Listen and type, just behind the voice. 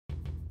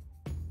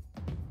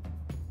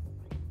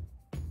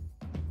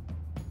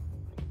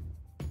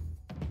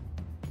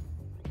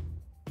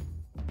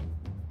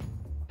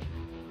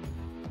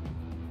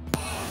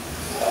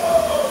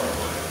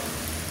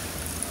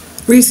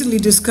recently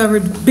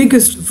discovered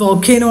biggest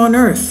volcano on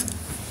Earth,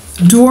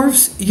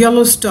 Dwarfs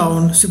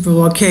Yellowstone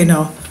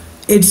supervolcano.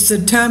 It's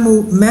the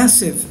Tamu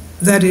Massif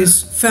that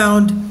is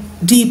found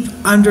deep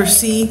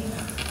undersea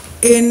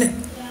in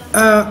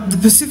the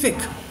Pacific.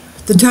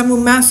 The Tamu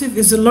Massif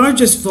is the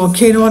largest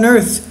volcano on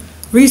Earth,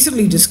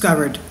 recently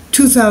discovered,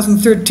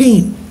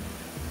 2013.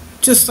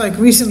 Just like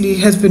recently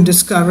has been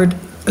discovered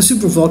a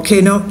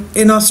supervolcano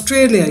in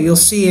Australia. You'll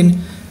see in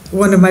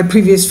one of my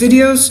previous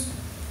videos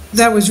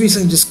that was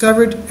recently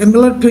discovered, and a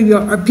lot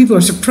of people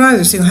are surprised.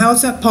 They're saying, how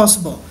is that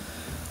possible?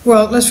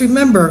 Well, let's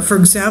remember, for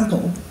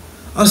example,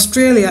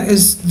 Australia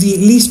is the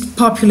least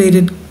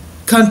populated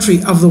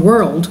country of the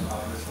world,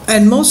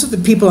 and most of the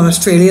people in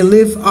Australia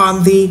live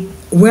on the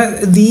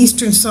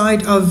eastern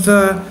side of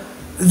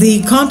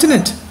the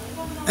continent,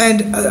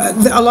 and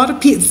a lot of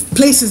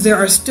places there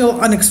are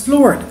still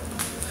unexplored.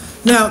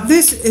 Now,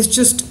 this is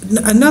just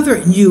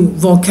another new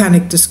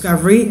volcanic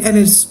discovery, and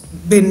it's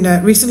been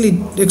recently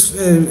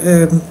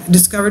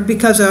discovered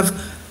because of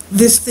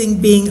this thing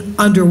being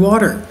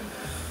underwater.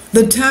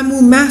 The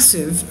Tamu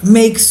Massif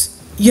makes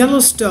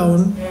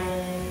Yellowstone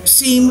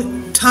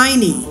seem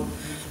tiny.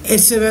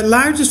 It's the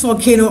largest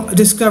volcano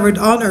discovered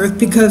on Earth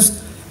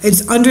because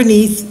it's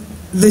underneath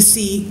the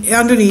sea,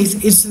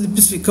 underneath it's the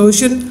Pacific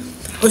Ocean.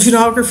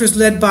 Oceanographers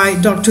led by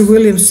Dr.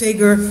 William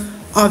Sager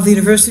of the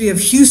University of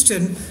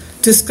Houston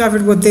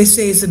discovered what they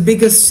say is the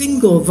biggest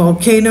single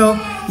volcano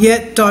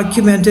yet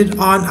documented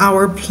on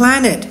our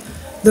planet.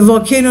 The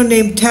volcano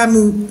named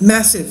Tamu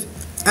Massif,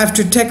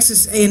 after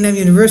Texas A&M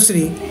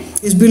University,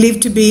 is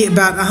believed to be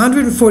about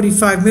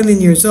 145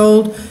 million years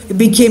old. It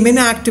became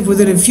inactive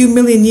within a few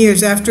million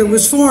years after it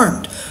was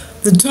formed.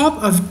 The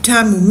top of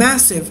Tamu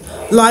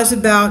Massif lies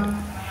about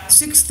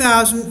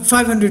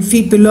 6,500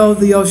 feet below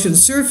the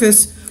ocean's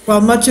surface,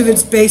 while much of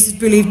its base is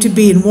believed to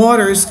be in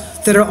waters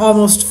that are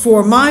almost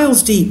 4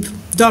 miles deep.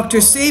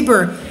 Dr.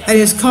 Saber and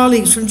his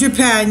colleagues from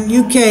Japan,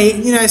 UK,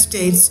 and the United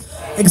States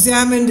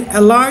examined a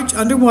large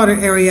underwater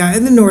area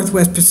in the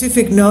Northwest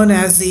Pacific known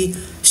as the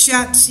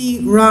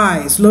Shatsea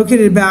Rise,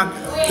 located about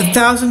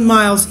 1,000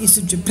 miles east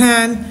of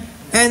Japan,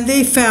 and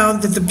they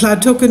found that the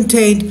plateau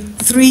contained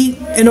 3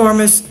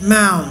 enormous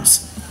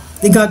mounds.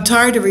 They got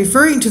tired of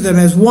referring to them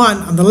as one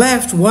on the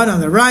left, one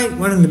on the right,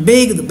 one on the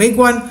big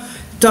one,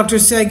 Dr.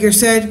 Sager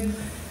said,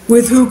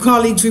 with who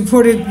colleagues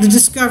reported the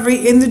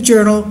discovery in the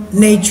journal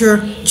Nature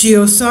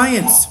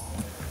Geoscience.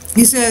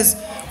 He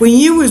says, we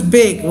knew it was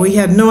big, we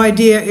had no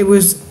idea it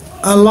was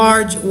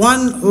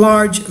one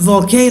large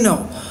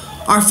volcano.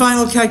 Our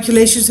final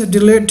calculations have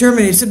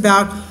determined it's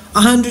about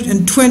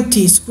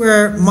 120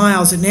 square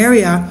miles in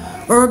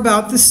area, or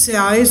about the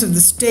size of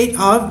the state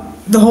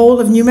of the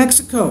whole of New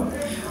Mexico,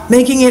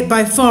 making it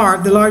by far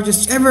the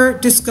largest ever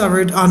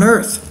discovered on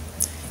Earth.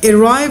 It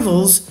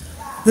rivals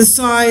the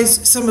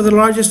size some of the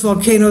largest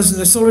volcanoes in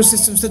the solar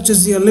system, such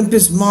as the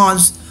Olympus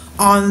Mons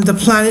on the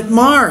planet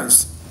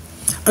Mars.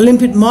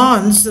 Olympus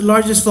Mons, the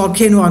largest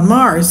volcano on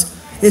Mars,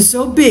 is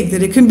so big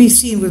that it can be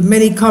seen with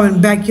many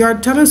common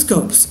backyard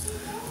telescopes.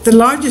 The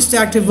largest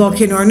active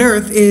volcano on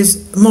Earth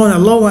is Mauna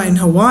Loa in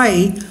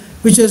Hawaii,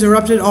 which has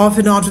erupted off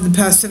and on for the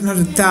past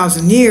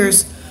 700,000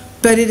 years,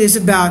 but it is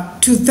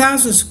about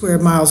 2,000 square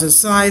miles in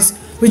size,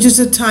 which is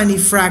a tiny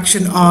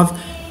fraction of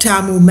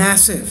Tamu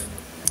Massif.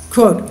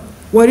 Quote,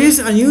 what is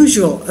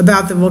unusual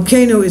about the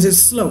volcano is its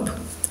slope.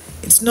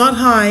 It's not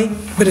high,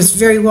 but it's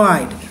very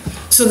wide,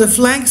 so the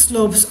flank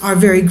slopes are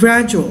very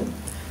gradual.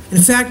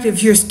 In fact,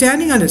 if you're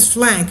standing on its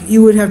flank,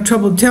 you would have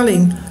trouble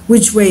telling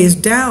which way is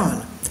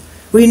down.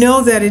 We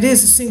know that it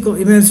is a single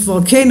immense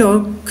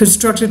volcano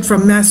constructed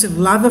from massive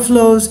lava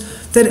flows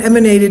that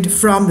emanated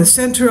from the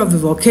center of the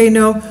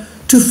volcano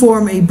to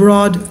form a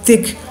broad,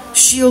 thick,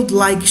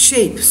 shield-like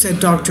shape, said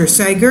Dr.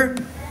 Sager.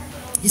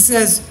 He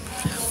says,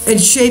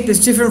 its shape is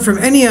different from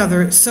any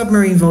other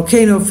submarine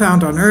volcano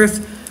found on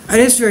Earth, and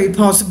it's very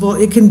possible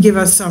it can give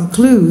us some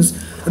clues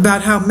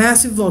about how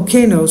massive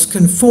volcanoes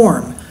can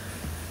form.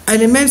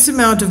 An immense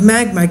amount of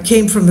magma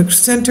came from the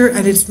center,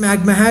 and its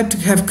magma had to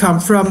have come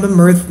from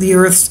the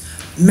Earth's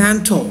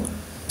mantle.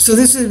 So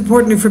this is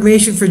important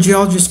information for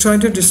geologists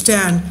trying to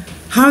understand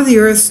how the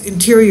Earth's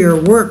interior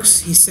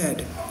works, he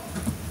said.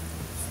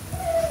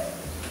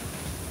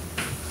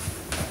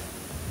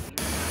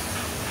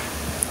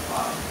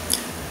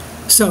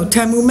 So,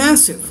 Tamu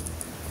Massif,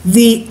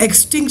 the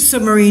extinct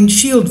submarine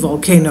shield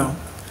volcano.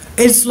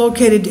 It's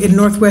located in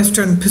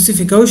northwestern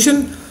Pacific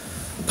Ocean.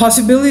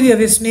 Possibility of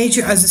its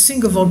nature as a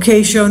single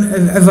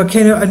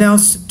volcano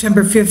announced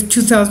September 5th,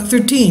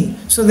 2013.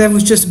 So that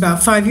was just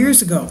about 5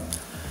 years ago,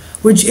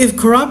 which, if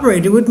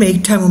corroborated, would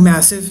make Tamu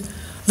Massif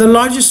the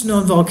largest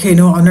known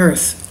volcano on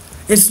Earth.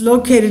 It's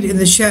located in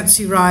the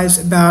Shatsea Rise,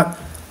 about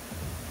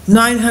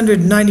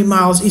 990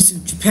 miles east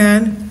of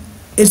Japan.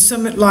 Its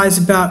summit lies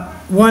about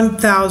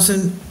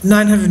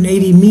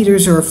 1,980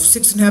 meters, or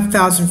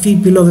 6,500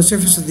 feet below the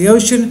surface of the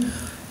ocean,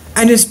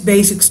 and its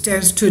base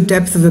extends to a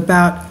depth of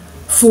about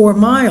 4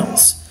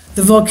 miles.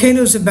 The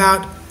volcano is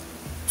about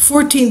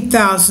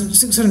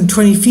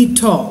 14,620 feet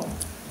tall.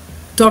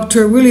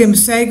 Dr. William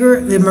Sager,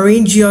 the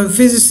marine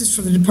geophysicist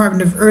from the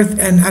Department of Earth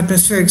and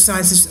Atmospheric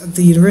Sciences at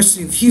the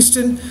University of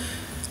Houston,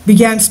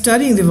 began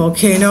studying the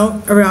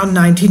volcano around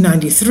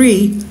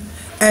 1993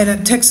 and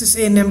at Texas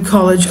A&M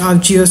College of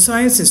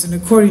Geosciences. And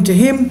according to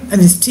him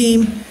and his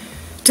team,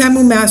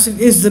 Tamu Massif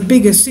is the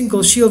biggest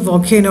single shield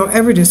volcano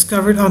ever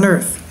discovered on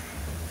Earth.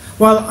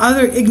 While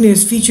other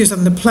igneous features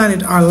on the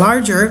planet are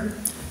larger,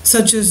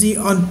 such as the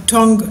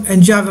Ontong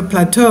and Java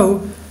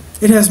Plateau,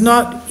 it has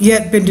not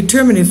yet been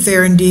determined if they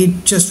are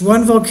indeed just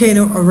one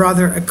volcano or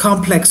rather a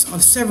complex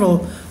of several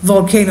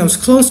volcanoes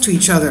close to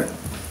each other.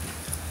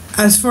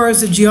 As far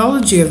as the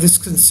geology of this is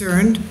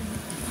concerned,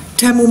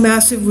 Tamu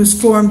Massif was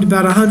formed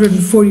about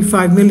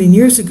 145 million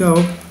years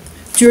ago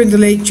during the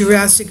late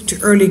Jurassic to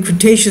early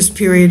Cretaceous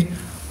period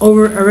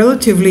over a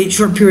relatively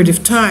short period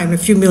of time, a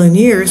few million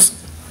years,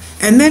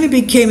 and then it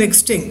became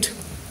extinct.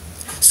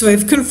 So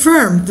if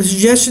confirmed, the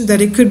suggestion that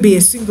it could be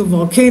a single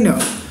volcano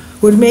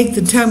would make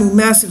the Tamu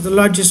Massif the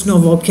largest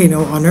known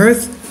volcano on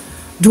Earth,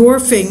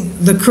 dwarfing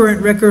the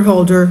current record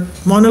holder,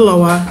 Mauna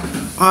Loa,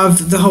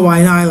 of the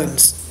Hawaiian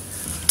Islands.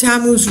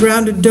 Tamu's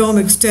rounded dome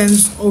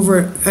extends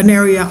over an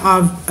area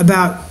of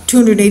about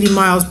 280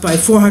 miles by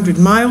 400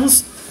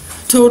 miles,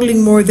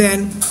 totaling more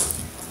than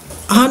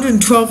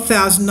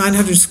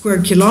 112,900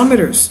 square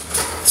kilometers.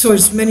 So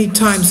it's many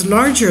times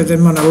larger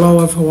than Mauna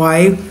Loa of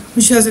Hawaii,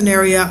 which has an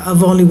area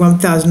of only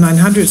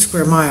 1,900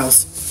 square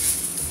miles.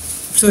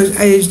 So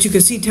as you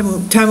can see,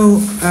 Tamu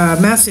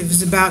Massif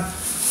is about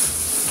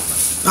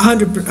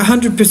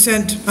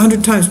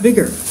 100 times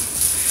bigger,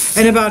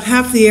 and about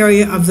half the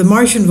area of the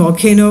Martian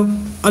volcano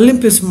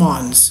Olympus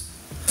Mons.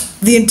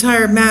 The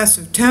entire mass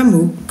of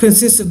Tamu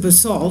consists of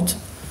basalt.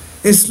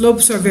 Its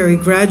slopes are very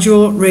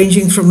gradual,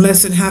 ranging from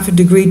less than half a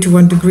degree to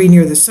 1 degree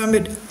near the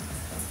summit,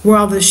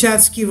 while the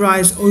Shatsky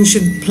Rise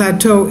Ocean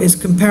Plateau is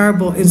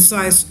comparable in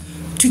size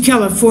to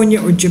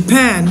California or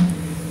Japan.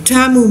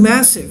 Tamu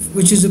Massif,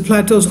 which is the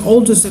plateau's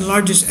oldest and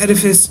largest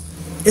edifice,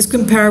 is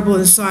comparable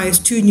in size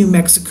to New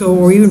Mexico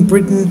or even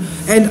Britain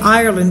and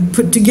Ireland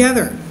put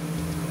together.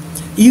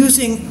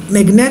 Using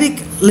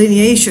magnetic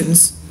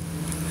lineations,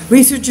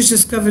 researchers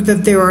discovered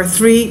that there are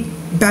 3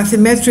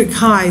 bathymetric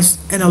highs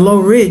and a low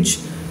ridge,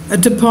 a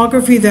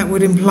topography that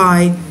would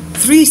imply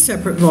 3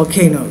 separate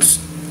volcanoes.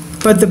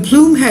 But the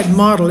plume head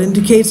model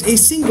indicates a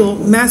single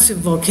massive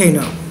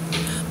volcano.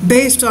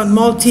 Based on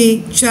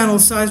multi-channel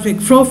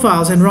seismic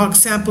profiles and rock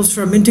samples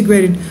from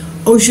Integrated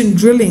Ocean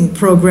Drilling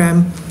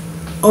Program,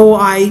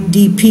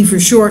 IODP for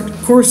short,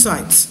 core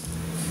sites,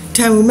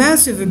 Tamu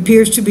Massif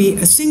appears to be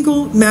a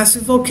single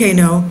massive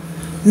volcano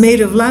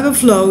made of lava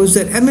flows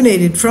that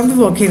emanated from the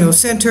volcano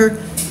center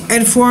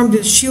and formed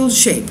its shield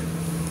shape.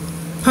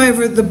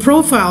 However, the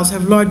profiles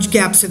have large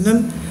gaps in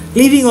them,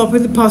 leaving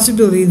open the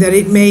possibility that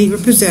it may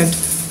represent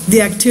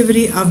the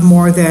activity of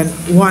more than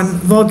one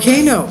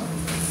volcano.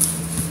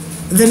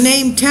 The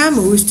name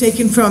Tamu is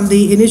taken from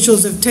the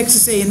initials of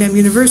Texas A&M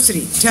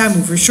University,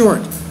 Tamu for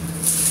short,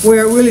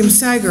 where William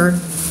Sager,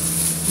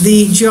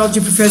 the geology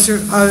professor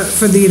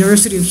for the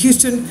University of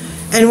Houston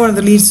and one of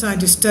the lead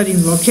scientists studying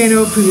the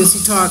volcano,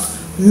 previously taught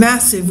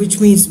massive, which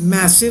means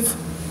massive,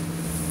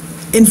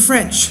 in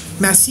French,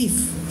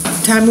 massif.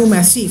 Tamu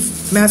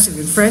Massif, massive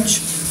in French,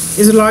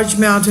 is a large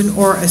mountain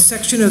or a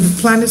section of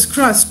the planet's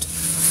crust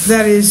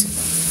that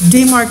is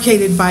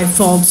demarcated by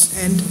faults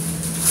and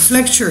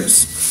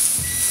flexures.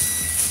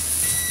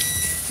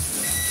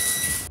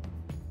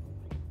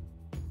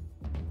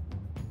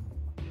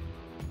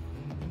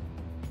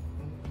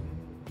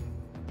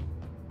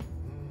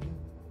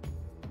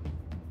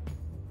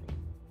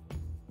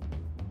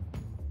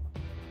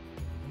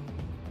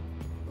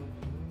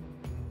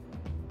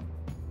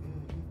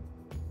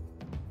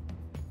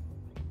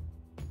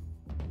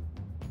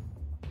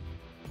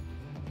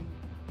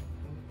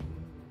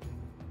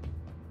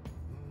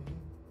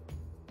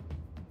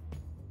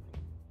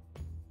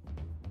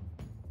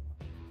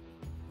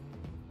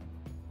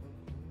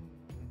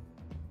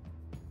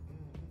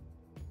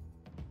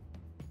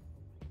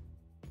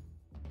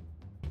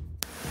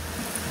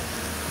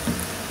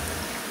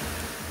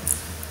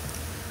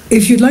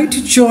 If you'd like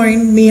to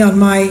join me on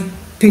my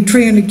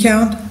Patreon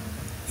account,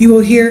 you will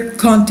hear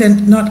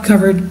content not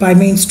covered by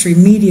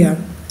mainstream media.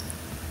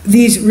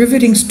 These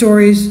riveting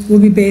stories will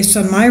be based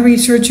on my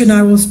research, and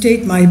I will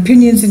state my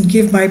opinions and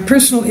give my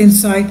personal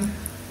insight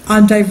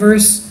on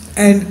diverse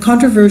and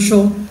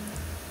controversial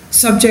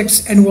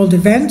subjects and world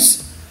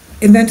events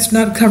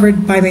not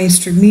covered by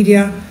mainstream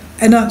media,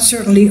 and not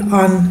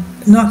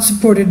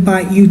supported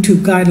by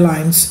YouTube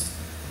guidelines.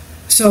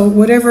 So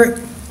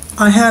whatever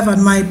I have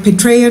on my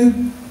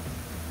Patreon,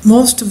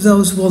 most of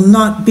those will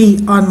not be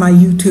on my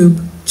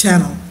YouTube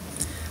channel.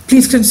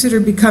 Please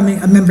consider becoming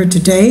a member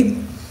today.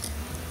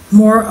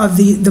 More of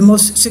the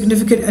most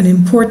significant and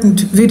important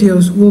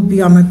videos will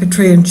be on my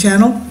Patreon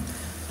channel.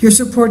 Your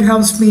support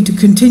helps me to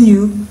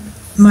continue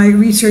my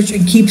research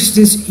and keeps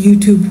this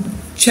YouTube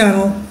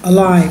channel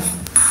alive.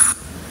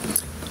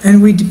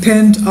 And we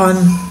depend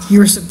on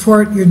your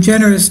support, your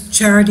generous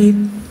charity,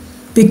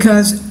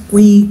 because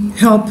we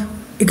help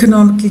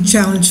economically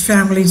challenged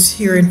families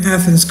here in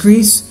Athens,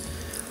 Greece,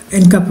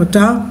 in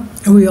Kapota,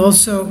 and we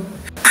also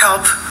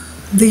help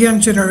the young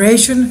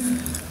generation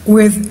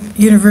with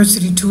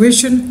university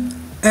tuition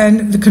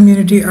and the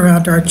community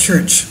around our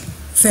church.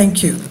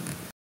 Thank you.